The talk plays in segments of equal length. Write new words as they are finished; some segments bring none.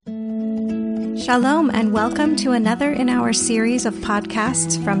Shalom and welcome to another in our series of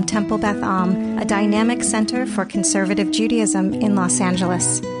podcasts from Temple Beth Am, a dynamic center for conservative Judaism in Los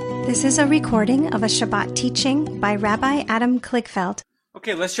Angeles. This is a recording of a Shabbat teaching by Rabbi Adam Kligfeld.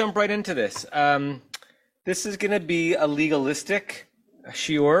 Okay, let's jump right into this. This is going to be a legalistic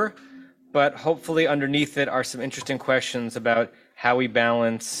shiur, but hopefully underneath it are some interesting questions about how we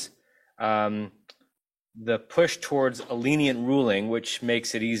balance the push towards a lenient ruling, which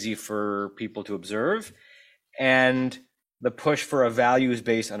makes it easy for people to observe, and the push for a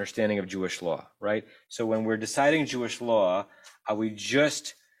values-based understanding of Jewish law, right? So when we're deciding Jewish law, are we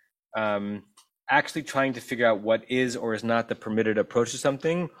just actually trying to figure out what is or is not the permitted approach to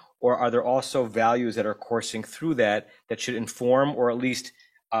something, or are there also values that are coursing through that should inform or at least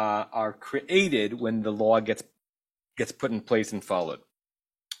are created when the law gets put in place and followed?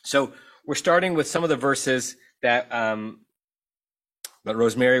 So we're starting with some of the verses that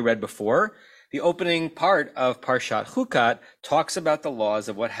Rosemary read before. The opening part of Parshat Hukkat talks about the laws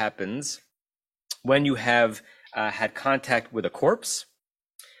of what happens when you have had contact with a corpse.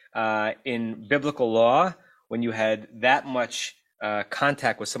 In biblical law, when you had that much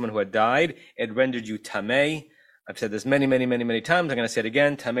contact with someone who had died, it rendered you tameh. I've said this many times. I'm going to say it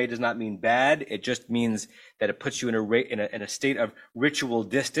again. Tameh does not mean bad. It just means that it puts you in a state of ritual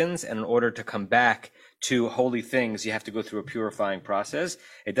distance, and in order to come back to holy things, you have to go through a purifying process.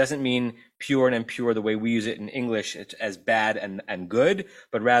 It doesn't mean pure and impure the way we use it in English as bad and good,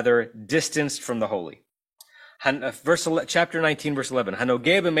 but rather distanced from the holy. Chapter 19, verse 11.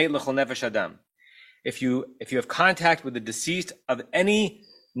 Hanogeh b'meit l'chol nefesh adam. If you have contact with the deceased of any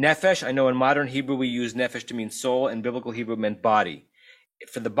nefesh, I know in modern Hebrew we use nefesh to mean soul, and biblical Hebrew meant body.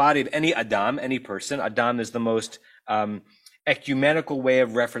 For the body of any adam, any person, adam is the most ecumenical way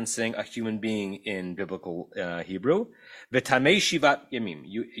of referencing a human being in biblical Hebrew. V'tamei shivat yamim.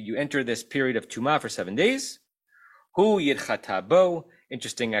 You enter this period of tumah for 7 days. Hu yidchata bo.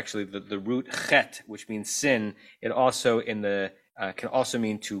 Interesting, actually, the root chet, which means sin, it also can also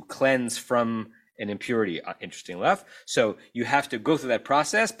mean to cleanse from an impurity. Interesting enough. So you have to go through that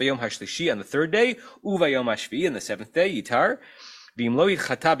process. Bayom hashlishi on the 3rd day, uvayom hashvi on the 7th day, yitar. V'im lo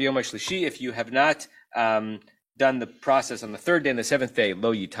yidchata bayom hashlishi. If you have not done the process on the 3rd day and the 7th day,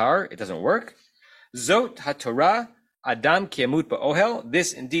 lo yitar, it doesn't work. Zot haTorah adam kiamut ba'ohel.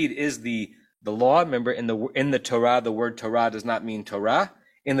 This indeed is the law. Remember, in the Torah, the word Torah does not mean Torah.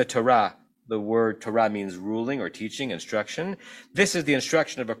 In the Torah, the word Torah means ruling or teaching, instruction. This is the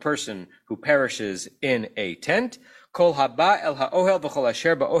instruction of a person who perishes in a tent. Kol haba el ha'ohel v'chol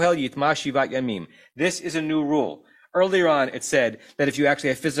asher ba'ohel yitma shivat yamim. This is a new rule. Earlier on, it said that if you actually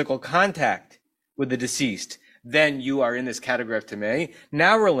have physical contact with the deceased, then you are in this category of tameh.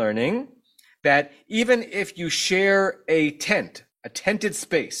 Now we're learning that even if you share a tent, a tented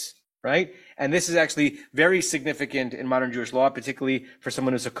space, right? And this is actually very significant in modern Jewish law, particularly for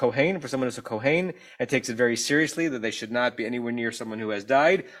someone who's a Kohen. For someone who's a Kohen, it takes it very seriously that they should not be anywhere near someone who has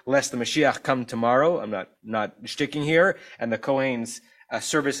died, lest the Mashiach come tomorrow. I'm not shticking here, and the Kohen's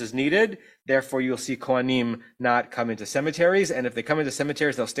service is needed. Therefore, you'll see Kohanim not come into cemeteries, and if they come into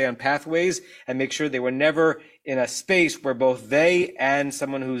cemeteries, they'll stay on pathways and make sure they were never in a space where both they and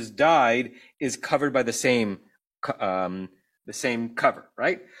someone who's died is covered by the same cover,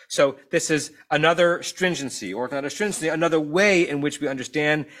 right? So this is another stringency, or not a stringency, another way in which we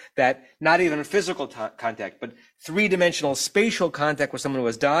understand that not even physical contact, but 3-dimensional spatial contact with someone who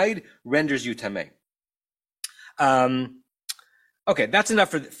has died renders you tameh. Okay, that's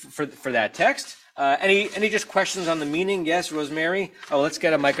enough for that text. Any just questions on the meaning? Yes, Rosemary? Oh, let's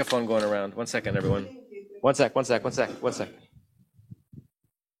get a microphone going around. 1 second, everyone. One sec.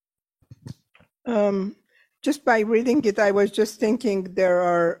 Just by reading it, I was just thinking there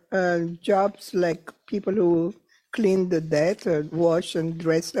are jobs like people who clean the dead or wash and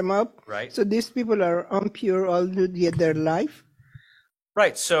dress them up. Right. So these people are impure all their life.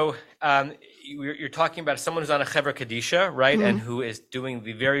 Right. So you're talking about someone who's on a Chevra Kadisha, right, and who is doing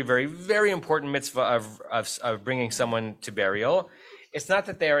the very, very, very important mitzvah of bringing someone to burial. It's not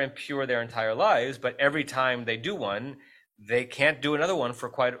that they are impure their entire lives, but every time they do one, they can't do another one for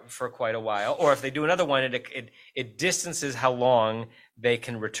quite a while, or if they do another one, it distances how long they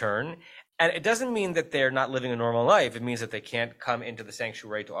can return. And it doesn't mean that they're not living a normal life. It means that they can't come into the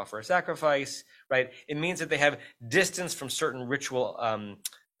sanctuary to offer a sacrifice, right? It means that they have distance from certain ritual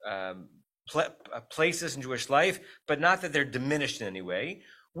places in Jewish life, but not that they're diminished in any way.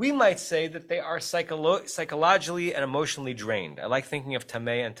 We might say that they are psychologically and emotionally drained. I like thinking of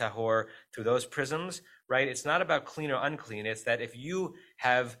tameh and tahor through those prisms, right? It's not about clean or unclean. It's that if you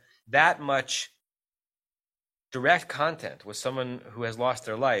have that much direct contact with someone who has lost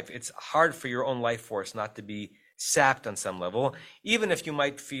their life, it's hard for your own life force not to be sapped on some level, even if you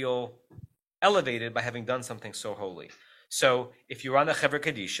might feel elevated by having done something so holy. So if you're on the Chevra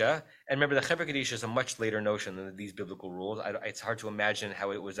Kadisha, and remember the Chevra Kadisha is a much later notion than these biblical rules. It's hard to imagine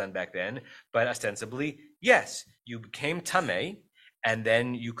how it was done back then, but ostensibly, yes, you became Tameh, and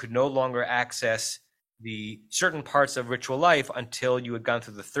then you could no longer access the certain parts of ritual life until you had gone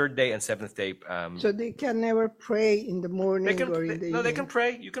through the third day and seventh day. So they can never pray in the morning or in the evening? No, they can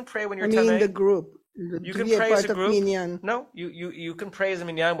pray. You can pray when you're I mean, Tameh. in the group. You to can be pray a as part a of group. minyan. No, you can pray as a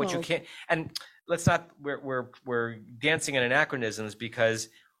minyan, which you can't. And let's not. We're dancing in anachronisms because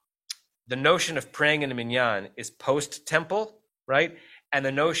the notion of praying in a minyan is post temple, right? And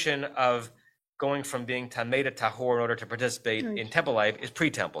the notion of going from being tameh to tahor in order to participate in temple life is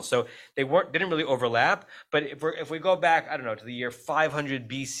pre-temple. So they didn't really overlap. But if we go back, I don't know, to the year 500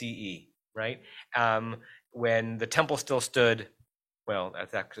 BCE, right? When the temple still stood. Well,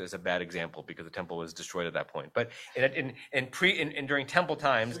 that is a bad example because the temple was destroyed at that point. But during temple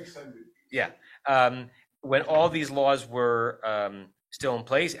times, when all these laws were still in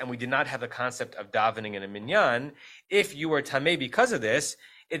place, and we did not have the concept of davening in a minyan, if you were tameh because of this,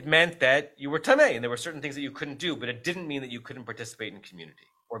 it meant that you were tameh, and there were certain things that you couldn't do, but it didn't mean that you couldn't participate in community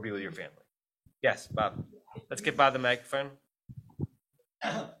or be with your family. Yes, Bob. Let's get Bob the microphone.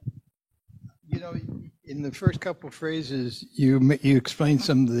 You know, in the first couple of phrases, you explained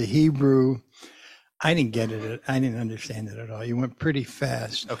some of the Hebrew. I didn't get it. I didn't understand it at all. You went pretty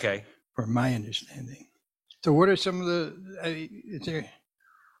fast. Okay. For my understanding. So what are some of the, is there,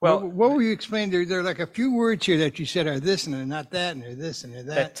 well, what were you explaining? There are like a few words here that you said are this and they're not that and they're this and they're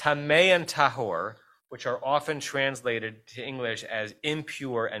that. Tameh and tahor, which are often translated to English as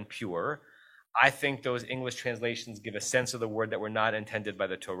impure and pure. I think those English translations give a sense of the word that were not intended by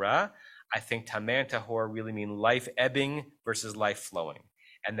the Torah. I think tameh and tahor really mean life ebbing versus life flowing.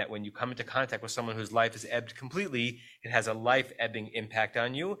 And that when you come into contact with someone whose life is ebbed completely, it has a life ebbing impact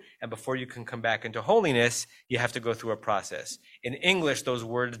on you. And before you can come back into holiness, you have to go through a process. In English, those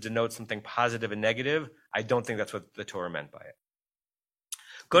words denote something positive and negative. I don't think that's what the Torah meant by it.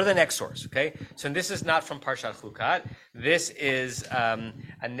 Go to the next source, okay? So this is not from Parshat Hukkat. This is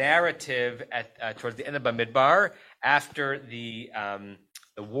a narrative towards the end of Bamidbar after the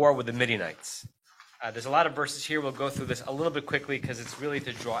war with the Midianites. There's a lot of verses here. We'll go through this a little bit quickly because it's really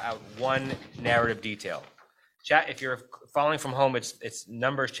to draw out one narrative detail. If you're following from home, it's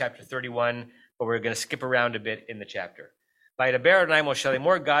Numbers chapter 31, but we're going to skip around a bit in the chapter. Vayidaber Adonai Moshe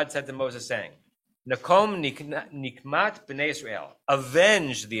lemor, God said to Moses, saying, Nakom nikmat b'nei Israel,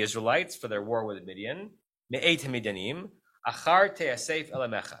 avenge the Israelites for their war with Midian, me'et Midianim, achar te'asef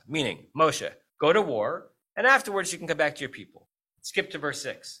elamecha, meaning, Moshe, go to war, and afterwards you can come back to your people. Skip to verse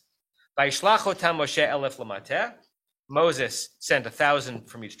 6. Vayishlach otam Moshe elef lamateh. Moses sent 1,000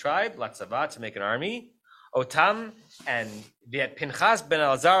 from each tribe, latzava, to make an army. Otam and Viet Pinchas ben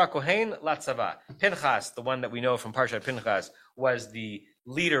Elazar Kohen latzava. Pinchas, the one that we know from Parshat Pinchas, was the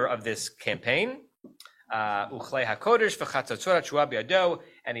leader of this campaign. Uchlei hakodesh v'chatzotzot shua biado,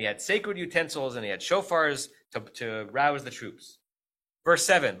 and he had sacred utensils and he had shofars to rouse the troops. Verse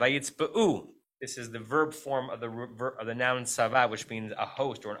 7. Vayitzba'u. This is the verb form of the noun sava, which means a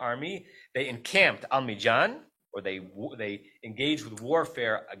host or an army. They encamped al Midian, or they engaged with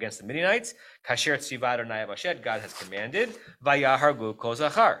warfare against the Midianites. Kasher tziva Adonai Moshe, God has commanded. Vayahargu kol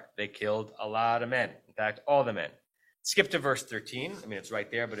zachar. They killed a lot of men. In fact, all the men. Skip to verse 13. I mean, it's right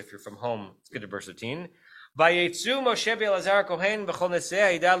there, but if you're from home, skip to verse 13. Vayetzu Moshe ve'Elazar Kohen b'chol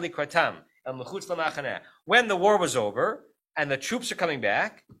nesei ha'idad likratam el mechutz lamachaneh. When the war was over and the troops are coming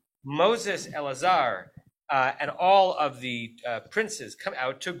back, Moses, Elazar, and all of the princes come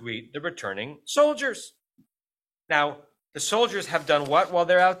out to greet the returning soldiers. Now, the soldiers have done what while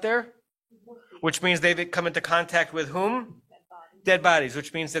they're out there? Which means they've come into contact with whom? Dead bodies,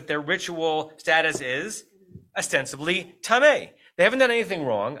 which means that their ritual status is ostensibly tameh. They haven't done anything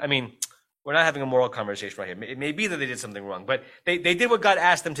wrong. I mean, we're not having a moral conversation right here. It may be that they did something wrong, but they did what God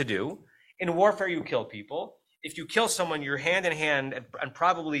asked them to do. In warfare, you kill people. If you kill someone, you're hand in hand and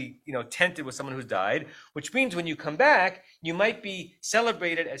probably, tented with someone who's died, which means when you come back, you might be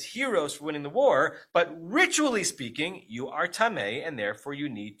celebrated as heroes for winning the war, but ritually speaking, you are tameh, and therefore you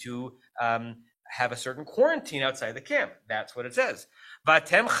need to have a certain quarantine outside the camp. That's what it says.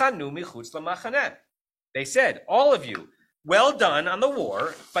 Vatem chanu michutz lamachaneh. They said, all of you, well done on the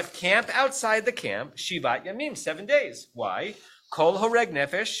war, but camp outside the camp, shivat yamim, 7 days. Why? Kol horeg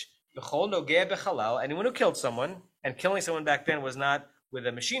nefesh, b'chol nogeh b'chalal. Anyone who killed someone, and killing someone back then was not with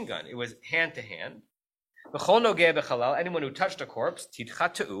a machine gun, it was hand to hand. B'chol nogeh b'chalal, anyone who touched a corpse,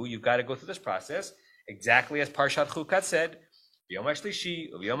 tidchata'u, you've got to go through this process. exactly as Parshat Hukkat said, on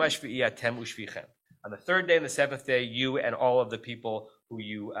the third day and the seventh day, you and all of the people who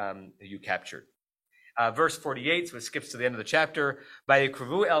you captured. Verse 48, so it skips to the end of the chapter.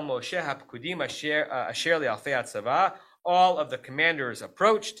 All of the commanders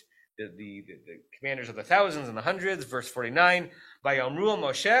approached, the commanders of the thousands and the hundreds. Verse 49,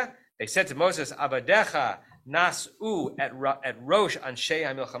 they said to Moses, Abadecha nas'u et rosh anshe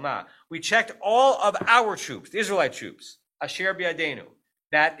hamilchama. We checked all of our troops, the Israelite troops, asher biadenu,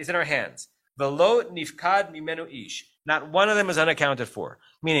 that is in our hands. Velo nifkad mimenu ish. Not one of them is unaccounted for.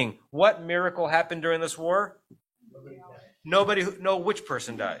 Meaning, what miracle happened during this war? Which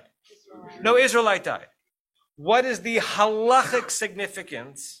person died? No Israelite died. What is the halachic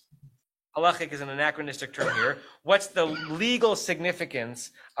significance? Halachic is an anachronistic term here. What's the legal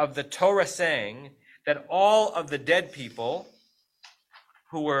significance of the Torah saying that all of the dead people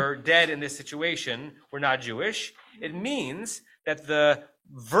who were dead in this situation were not Jewish? It means that the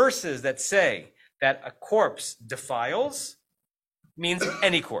verses that say that a corpse defiles means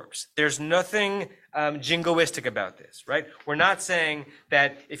any corpse. There's nothing jingoistic about this, right? We're not saying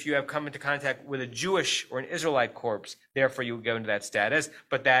that if you have come into contact with a Jewish or an Israelite corpse, therefore you go into that status,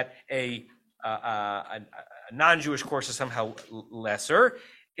 but that a non-Jewish corpse is somehow lesser.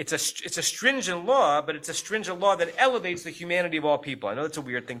 It's a stringent law, but it's a stringent law that elevates the humanity of all people. I know that's a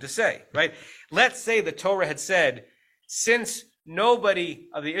weird thing to say, right? Let's say the Torah had said, since nobody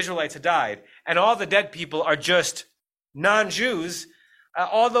of the Israelites had died, and all the dead people are just non-Jews,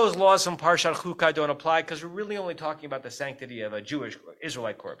 all those laws from Parshat Hukkat don't apply because we're really only talking about the sanctity of a Jewish or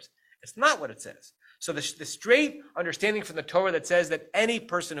Israelite corpse. It's not what it says. So the straight understanding from the Torah that says that any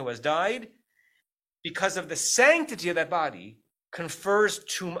person who has died, because of the sanctity of that body, confers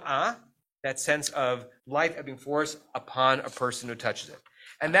tum'ah, that sense of life-giving force, upon a person who touches it.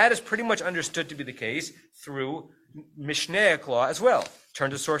 And that is pretty much understood to be the case through Mishnaic law as well. Turn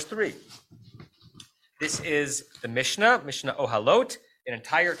to source 3. This is the Mishnah Ohalot, an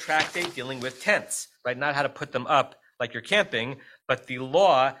entire tractate dealing with tents, right? Not how to put them up like you're camping, but the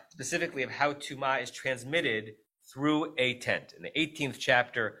law specifically of how Tumah is transmitted through a tent. In the 18th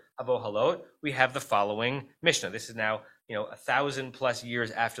chapter of Ohalot, we have the following Mishnah. This is now, 1,000+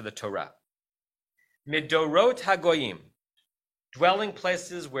 years after the Torah. Midorot Hagoyim, dwelling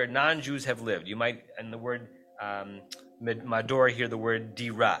places where non-Jews have lived. You might, and the word Mador here, the word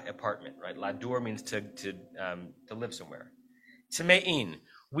dira, apartment, right? Ladur means to live somewhere. Tamein,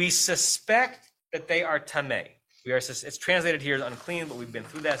 we suspect that they are tameh. It's translated here as unclean, but we've been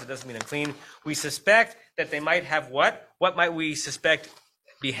through that, so it doesn't mean unclean. We suspect that they might have what? What might we suspect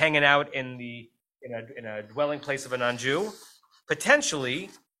be hanging out in a dwelling place of a non-Jew? Potentially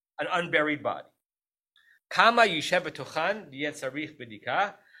an unburied body. Kama yishev b'tochan v'yetzarich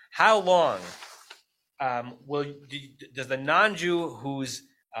b'dika. How long does the non-Jew whose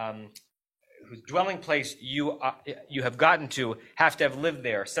dwelling place you have gotten to have lived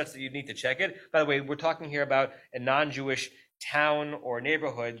there, such that you need to check it? By the way, we're talking here about a non-Jewish town or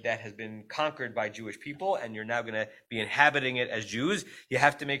neighborhood that has been conquered by Jewish people, and you're now going to be inhabiting it as Jews. You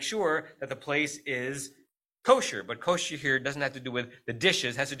have to make sure that the place is kosher. But kosher here doesn't have to do with the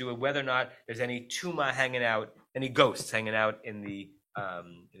dishes; it has to do with whether or not there's any tumah hanging out, any ghosts hanging out in the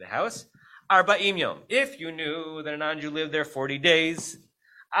house. Arba'im yom. If you knew that a non-Jew lived there 40 days,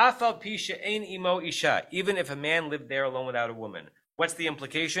 afal pisha ein imo isha. Even if a man lived there alone without a woman, what's the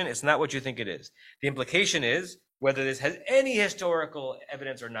implication? It's not what you think it is. The implication is, whether this has any historical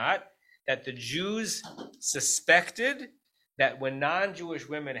evidence or not, that the Jews suspected that when non-Jewish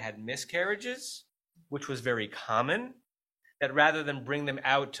women had miscarriages, which was very common, that rather than bring them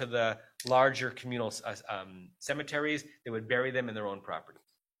out to the larger communal cemeteries, they would bury them in their own property.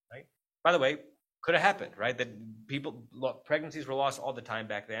 Right? By the way, could have happened, right? That pregnancies were lost all the time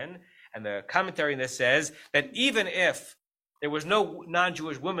back then. And the commentary in this says that even if there was no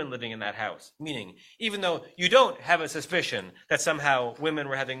non-Jewish woman living in that house, meaning even though you don't have a suspicion that somehow women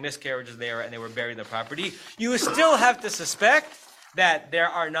were having miscarriages there and they were buried in the property, you still have to suspect that there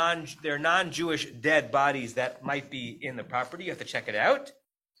are non-Jewish dead bodies that might be in the property. You have to check it out.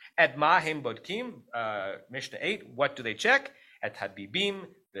 At Mahim Bodkim, Mishnah 8, what do they check? At Habibim,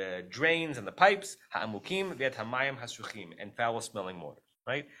 the drains and the pipes, Ha'amukim, V'et Hamayim Hasuchim, and foul-smelling waters,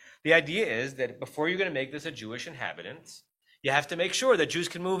 right? The idea is that before you're going to make this a Jewish inhabitant, you have to make sure that Jews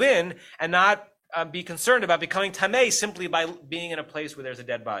can move in and not be concerned about becoming tameh simply by being in a place where there's a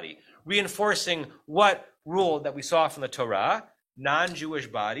dead body. Reinforcing what rule that we saw from the Torah, non-Jewish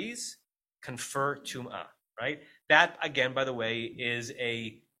bodies confer tum'ah, right? That, again, by the way, is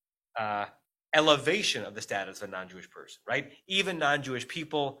a elevation of the status of a non-Jewish person, right? Even non-Jewish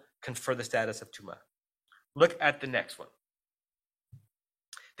people confer the status of tum'ah. Look at the next one.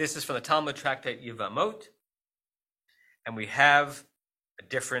 This is from the Talmud tractate Yevamot, and we have a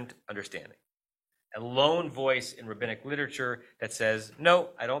different understanding. A lone voice in rabbinic literature that says, no,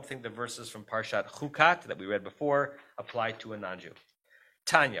 I don't think the verses from Parshat Hukkat that we read before apply to a non-Jew.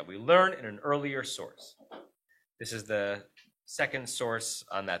 Tanya, we learn in an earlier source. This is the second source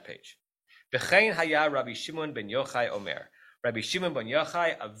on that page. B'chein haya Rabbi Shimon ben Yochai Omer. Rabbi Shimon ben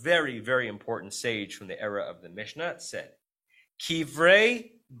Yochai, a very, very important sage from the era of the Mishnah, said,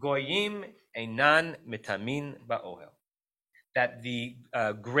 Kivrei goyim einan mitamin ba'ohel. That the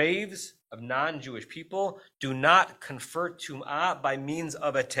graves of non-Jewish people do not confer tum'ah by means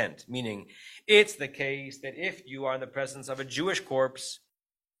of a tent. Meaning, it's the case that if you are in the presence of a Jewish corpse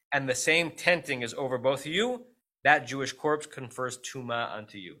and the same tenting is over both of you, that Jewish corpse confers tum'ah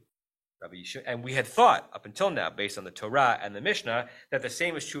onto you. And we had thought up until now, based on the Torah and the Mishnah, that the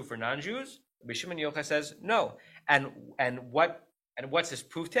same is true for non-Jews. Rabbi Shimon Yochai says no. And what's his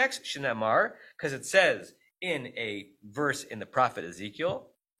proof text? Shinamar, because it says in a verse in the prophet Ezekiel,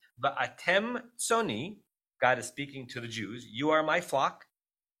 Va'atem tsoni, God is speaking to the Jews, you are my flock,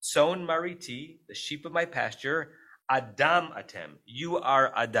 Tson mariti, the sheep of my pasture, Adam atem, you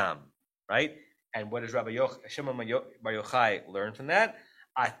are Adam, right? And what does Rabbi Shimon bar Yochai learn from that?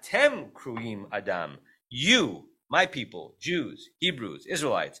 Atem kruim Adam, you, my people, Jews, Hebrews,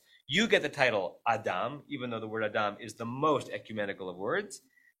 Israelites, you get the title Adam, even though the word Adam is the most ecumenical of words.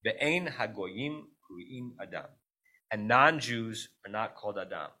 Ve'ein hagoyim kruim Adam. And non-Jews are not called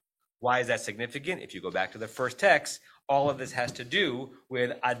Adam. Why is that significant? If you go back to the first text, all of this has to do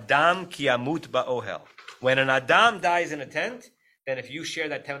with Adam ki yamut ba'ohel. When an Adam dies in a tent, then if you share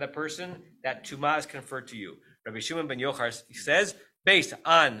that tent with that person, that tumah is conferred to you. Rabbi Shimon ben Yochai says, based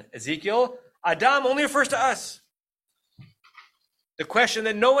on Ezekiel, Adam only refers to us. The question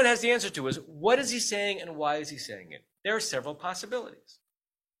that no one has the answer to is, what is he saying and why is he saying it? There are several possibilities.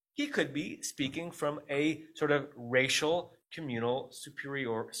 He could be speaking from a sort of racial, communal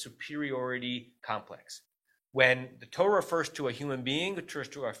superiority complex. When the Torah refers to a human being, it refers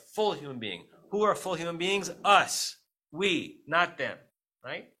to a full human being. Who are full human beings? Us. We, not them,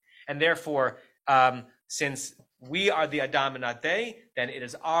 right? And therefore, since we are the Adam and not they, then it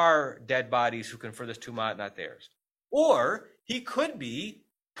is our dead bodies who confer this tumah, not theirs. Or he could be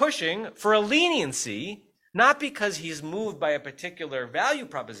pushing for a leniency, not because he's moved by a particular value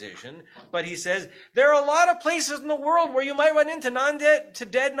proposition, but he says, there are a lot of places in the world where you might run into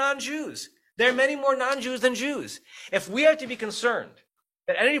dead non-Jews. There are many more non-Jews than Jews. If we are to be concerned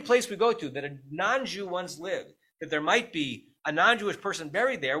that any place we go to that a non-Jew once lived, that there might be a non-Jewish person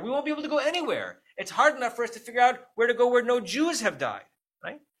buried there, we won't be able to go anywhere. It's hard enough for us to figure out where to go where no Jews have died,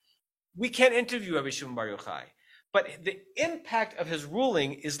 right? We can't interview Rabbi Shimon bar Yochai, but the impact of his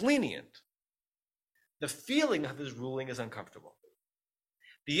ruling is lenient. The feeling of his ruling is uncomfortable.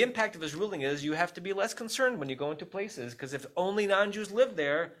 The impact of his ruling is you have to be less concerned when you go into places, because if only non-Jews live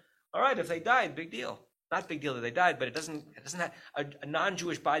there, all right, if they died, big deal. Not big deal that they died, but it doesn't have, a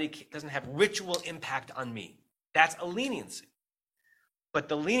non-Jewish body doesn't have ritual impact on me. That's a leniency. But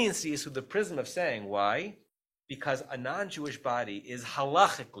the leniency is through the prism of saying, why? Because a non-Jewish body is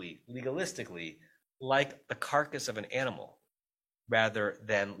halachically, legalistically, like the carcass of an animal, rather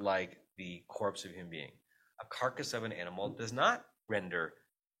than like the corpse of a human being. A carcass of an animal does not render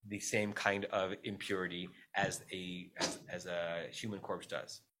the same kind of impurity as a human corpse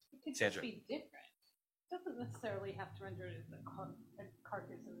does. It could Sandra. just be different. It doesn't necessarily have to render it as a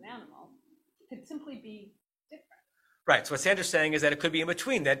carcass of an animal. It could simply be different. Right. So what Sandra's saying is that it could be in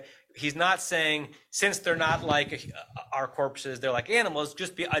between, that he's not saying, since they're not like our corpses, they're like animals,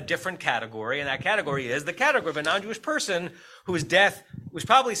 just be a different category. And that category is the category of a non-Jewish person whose death was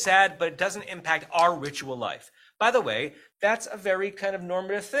probably sad, but it doesn't impact our ritual life. By the way, that's a very kind of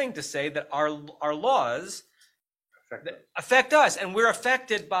normative thing to say, that our laws affect us. And we're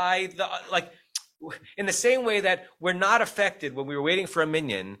affected by in the same way that we're not affected when we were waiting for a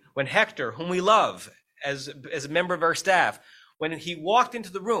minyan, when Hector, whom we love, as a member of our staff, when he walked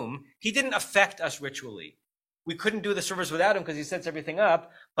into the room, he didn't affect us ritually. We couldn't do the service without him because he sets everything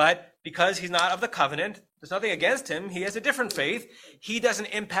up, but because he's not of the covenant, there's nothing against him, he has a different faith, he doesn't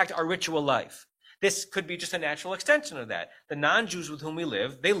impact our ritual life. This could be just a natural extension of that. The non-Jews with whom we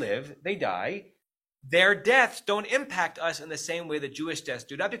live, they die. Their deaths don't impact us in the same way that Jewish deaths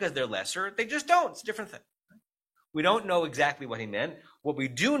do, not because they're lesser, they just don't. It's a different thing. We don't know exactly what he meant. What we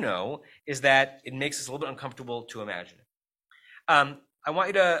do know is that it makes us a little bit uncomfortable to imagine it. I want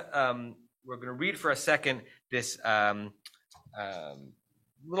you to, we're going to read for a second this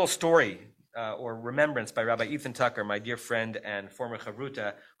little story or remembrance by Rabbi Ethan Tucker, my dear friend and former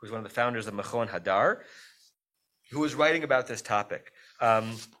chavruta, who's one of the founders of Mechon Hadar. who was writing about this topic.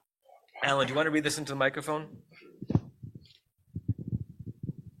 Alan, do you want to read this into the microphone?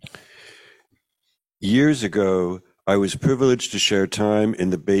 Years ago, I was privileged to share time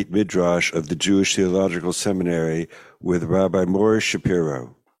in the Beit Midrash of the Jewish Theological Seminary with Rabbi Morris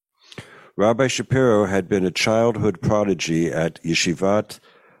Shapiro. Rabbi Shapiro had been a childhood prodigy at Yeshivat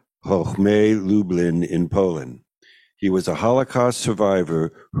Chochmei Lublin in Poland. He was a Holocaust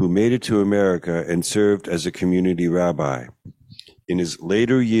survivor who made it to America and served as a community rabbi. In his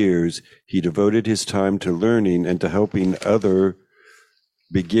later years, he devoted his time to learning and to helping other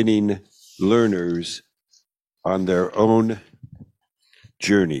beginning learners on their own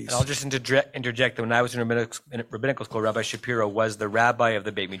journeys. And I'll just interject that when I was in rabbinical school, Rabbi Shapiro was the rabbi of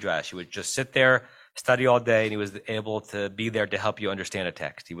the Beit Midrash. He would just sit there, study all day, and he was able to be there to help you understand a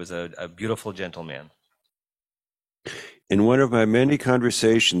text. He was a beautiful, gentle man. In one of my many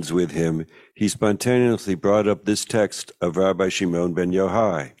conversations with him, he spontaneously brought up this text of Rabbi Shimon ben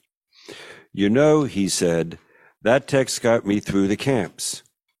Yochai. You know, he said, that text got me through the camps.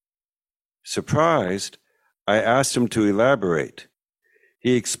 Surprised, I asked him to elaborate.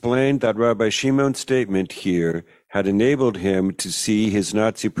 He explained that Rabbi Shimon's statement here had enabled him to see his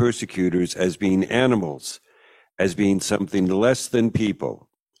Nazi persecutors as being animals, as being something less than people.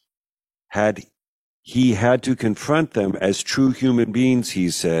 He had to confront them as true human beings,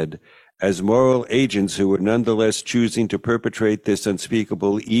 he said, as moral agents who were nonetheless choosing to perpetrate this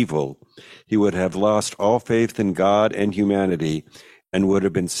unspeakable evil. He would have lost all faith in God and humanity and would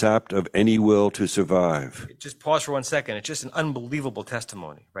have been sapped of any will to survive. Just pause for 1 second. It's just an unbelievable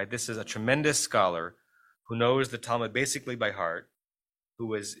testimony, right? This is a tremendous scholar who knows the Talmud basically by heart, who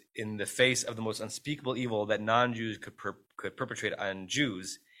was in the face of the most unspeakable evil that non-Jews could perpetrate on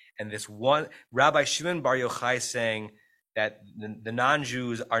Jews. And this one, Rabbi Shimon bar Yochai saying that the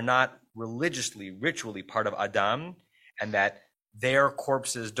non-Jews are not religiously, ritually part of Adam, and that their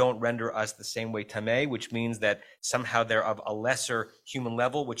corpses don't render us the same way tameh, which means that somehow they're of a lesser human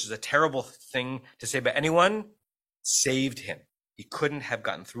level, which is a terrible thing to say about anyone, saved him. He couldn't have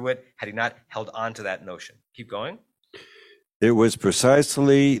gotten through it had he not held on to that notion. Keep going. It was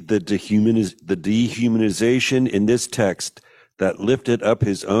precisely the dehumanization in this text that lifted up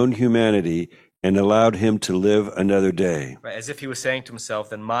his own humanity and allowed him to live another day. Right, as if he was saying to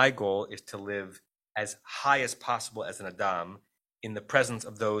himself, then my goal is to live as high as possible as an Adam in the presence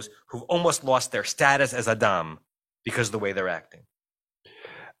of those who've almost lost their status as Adam because of the way they're acting.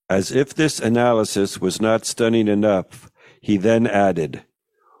 As if this analysis was not stunning enough, he then added,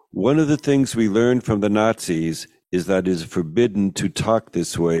 one of the things we learned from the Nazis is that it is forbidden to talk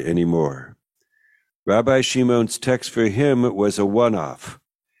this way anymore. Rabbi Shimon's text for him was a one-off.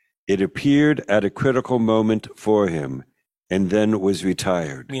 It appeared at a critical moment for him and then was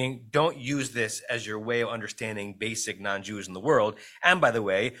retired. Meaning, don't use this as your way of understanding basic non-Jews in the world. And by the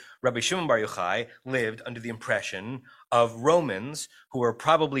way, Rabbi Shimon bar Yochai lived under the impression of Romans who were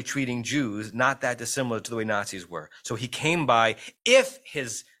probably treating Jews not that dissimilar to the way Nazis were. So he came by, if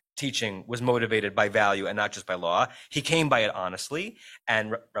his teaching was motivated by value and not just by law, he came by it honestly.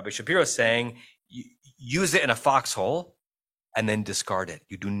 And Rabbi Shapiro is saying, use it in a foxhole and then discard it.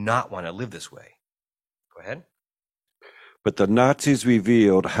 You do not want to live this way. Go ahead. But the Nazis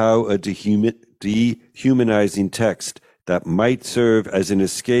revealed how a dehumanizing text that might serve as an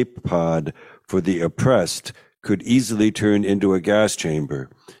escape pod for the oppressed could easily turn into a gas chamber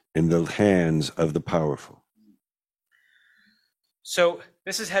in the hands of the powerful. So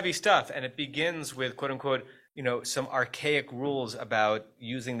this is heavy stuff, and it begins with, quote unquote, some archaic rules about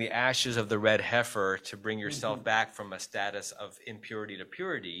using the ashes of the red heifer to bring yourself back from a status of impurity to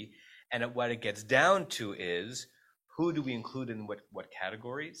purity. And what it gets down to is, who do we include in what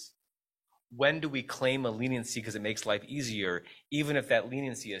categories? When do we claim a leniency because it makes life easier, even if that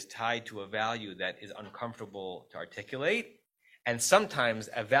leniency is tied to a value that is uncomfortable to articulate? And sometimes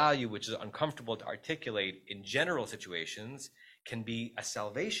a value which is uncomfortable to articulate in general situations can be a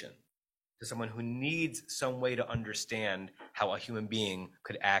salvation to someone who needs some way to understand how a human being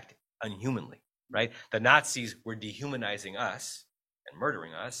could act unhumanly, right? The Nazis were dehumanizing us and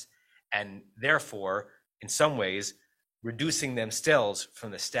murdering us, and therefore, in some ways, reducing themselves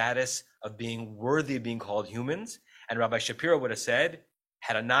from the status of being worthy of being called humans. And Rabbi Shapiro would have said,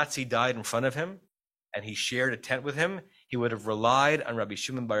 had a Nazi died in front of him and he shared a tent with him, he would have relied on Rabbi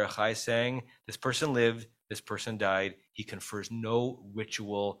Shimon bar Yochai saying, this person lived, this person died. He confers no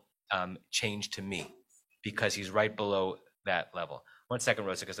ritual change to me because he's right below that level. 1 second,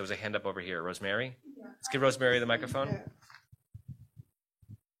 Rosa, because there was a hand up over here. Rosemary? Let's give Rosemary the microphone.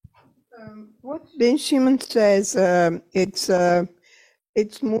 What Ben Shimon says, it's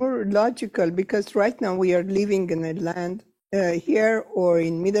it's more logical because right now we are living in a land here or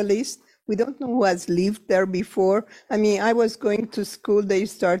in Middle East. We don't know who has lived there before. I mean, I was going to school. They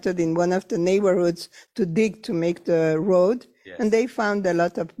started in one of the neighborhoods to dig to make the road. Yes. And they found a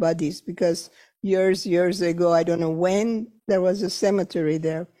lot of bodies because years ago, I don't know when, there was a cemetery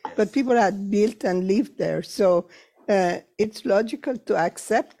there. Yes. But people had built and lived there. So it's logical to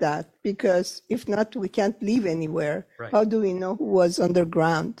accept that because if not, we can't live anywhere. Right. How do we know who was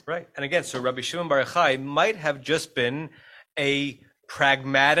underground? Right. And again, so Rabbi Shimon Bar Yochai might have just been a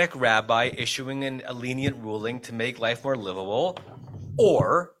pragmatic rabbi issuing a lenient ruling to make life more livable,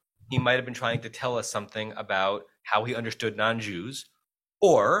 or he might have been trying to tell us something about how he understood non-Jews,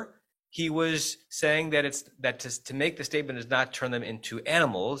 or he was saying that to make the statement is not turn them into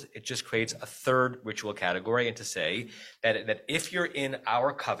animals, it just creates a third ritual category, and to say that if you're in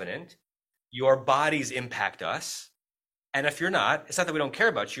our covenant, your bodies impact us, and if you're not, it's not that we don't care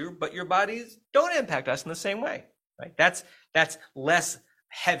about you, but your bodies don't impact us in the same way, right? That's less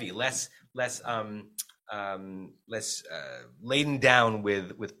heavy, less laden down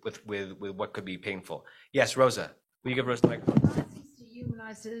with what could be painful. Yes, Rosa, will you give Rosa the microphone?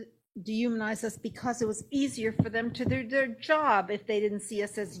 Dehumanize us because it was easier for them to do their job if they didn't see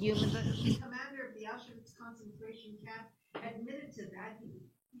us as human. The commander of the Auschwitz concentration camp admitted to that.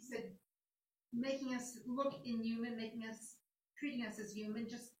 He said, making us look inhuman, treating us as human,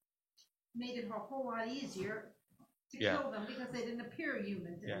 just made it a whole lot easier to kill them because they didn't appear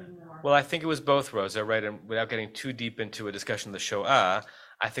human anymore. Well, I think it was both, Rosa, right? And without getting too deep into a discussion of the Shoah,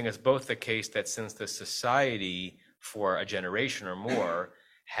 I think it's both the case that since the society for a generation or more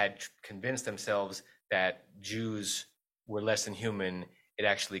had convinced themselves that Jews were less than human, it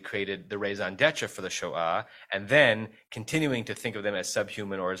actually created the raison d'etre for the Shoah, and then continuing to think of them as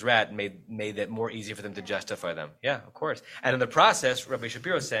subhuman or as rat made it more easy for them to justify them. Yeah, of course. And in the process, Rabbi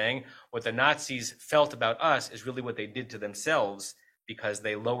Shapiro is saying what the Nazis felt about us is really what they did to themselves because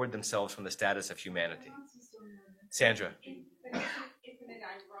they lowered themselves from the status of humanity. Sandra. Isn't it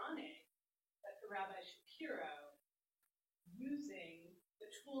ironic that the Rabbi Shapiro, using the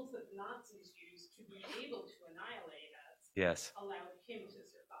tools that Nazis used to be able to annihilate us, Yes. allowed him to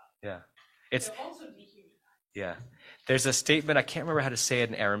survive? Yeah. It's So also dehumanized. Yeah. There's a statement, I can't remember how to say it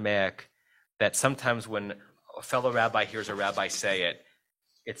in Aramaic, that sometimes when a fellow rabbi hears a rabbi say it,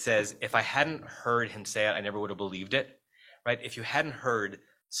 it says, if I hadn't heard him say it, I never would have believed it, right? If you hadn't heard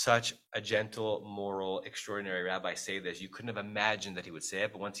such a gentle, moral, extraordinary rabbi say this, you couldn't have imagined that he would say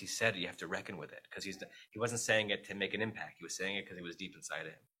it, but once he said it, you have to reckon with it, because he wasn't saying it to make an impact. He was saying it because it was deep inside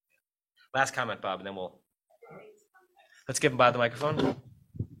of him. Last comment, Bob, and then let's give Bob the microphone.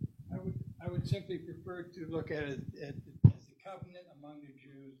 I would simply prefer to look at it as the covenant among the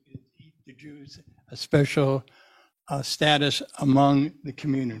Jews. Give the Jews a special status among the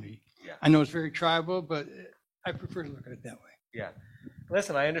community. Yeah. I know it's very tribal, but I prefer to look at it that way. Yeah.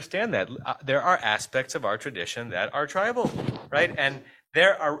 Listen, I understand that. There are aspects of our tradition that are tribal, right? And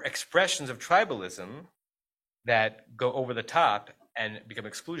there are expressions of tribalism that go over the top and become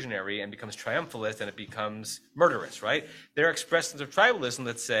exclusionary and becomes triumphalist and it becomes murderous, right? There are expressions of tribalism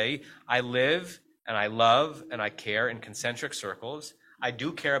that say, I live and I love and I care in concentric circles. I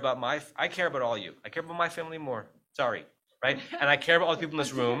care about all you. I care about my family more. Sorry, right? And I care about all the people in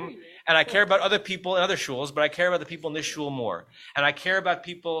this room. And I care about other people in other shuls, but I care about the people in this shul more. And I care about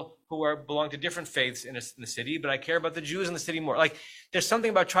people who belong to different faiths in the city, but I care about the Jews in the city more. Like, there's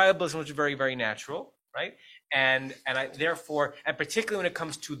something about tribalism which is very, very natural, right? And therefore, particularly when it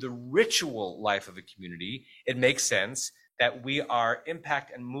comes to the ritual life of a community, it makes sense that we are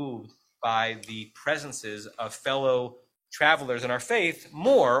impacted and moved by the presences of fellow travelers in our faith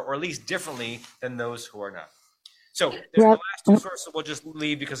more, or at least differently, than those who are not. So there's the last two sources we'll just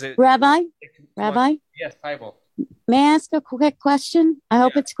leave because Rabbi? Yes, Bible. May I ask a quick question? I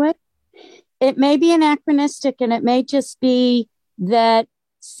hope it's quick. It may be anachronistic and it may just be that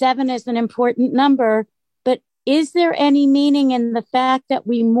 7 is an important number, but is there any meaning in the fact that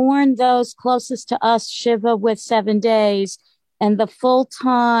we mourn those closest to us, Shiva, with 7 days, and the full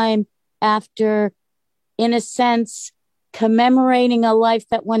time after, in a sense, commemorating a life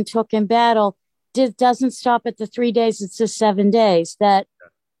that one took in battle, doesn't stop at the 3 days, it's the 7 days. That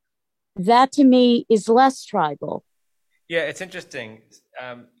to me is less tribal. Yeah, it's interesting.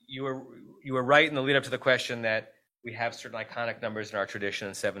 You were right in the lead up to the question that we have certain iconic numbers in our tradition,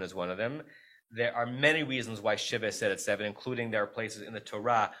 and 7 is one of them. There are many reasons why Shiva is said at 7, including there are places in the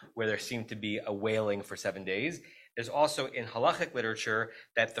Torah where there seemed to be a wailing for 7 days. There's also in halachic literature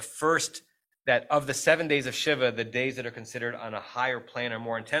that the first that of the 7 days of Shiva, the days that are considered on a higher plane or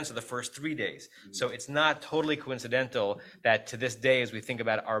more intense are the first 3 days. So it's not totally coincidental that to this day, as we think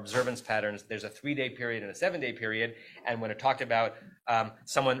about our observance patterns, there's a 3-day period and a 7-day period. And when it talked about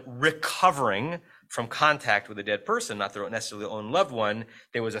someone recovering from contact with a dead person, not their necessarily own loved one,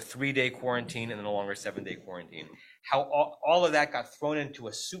 there was a 3-day quarantine and then a longer 7-day quarantine. How all of that got thrown into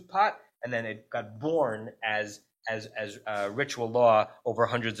a soup pot, and then it got born as ritual law over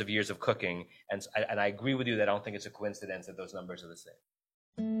hundreds of years of cooking. And I agree with you that I don't think it's a coincidence that those numbers are the same.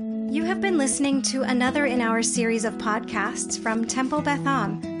 You have been listening to another in our series of podcasts from Temple Beth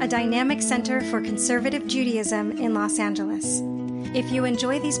Am, a dynamic center for conservative Judaism in Los Angeles. If you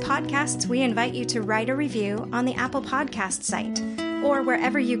enjoy these podcasts, we invite you to write a review on the Apple Podcast site or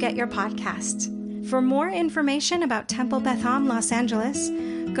wherever you get your podcasts. For more information about Temple Beth Am Los Angeles,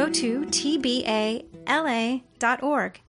 go to tbala.org.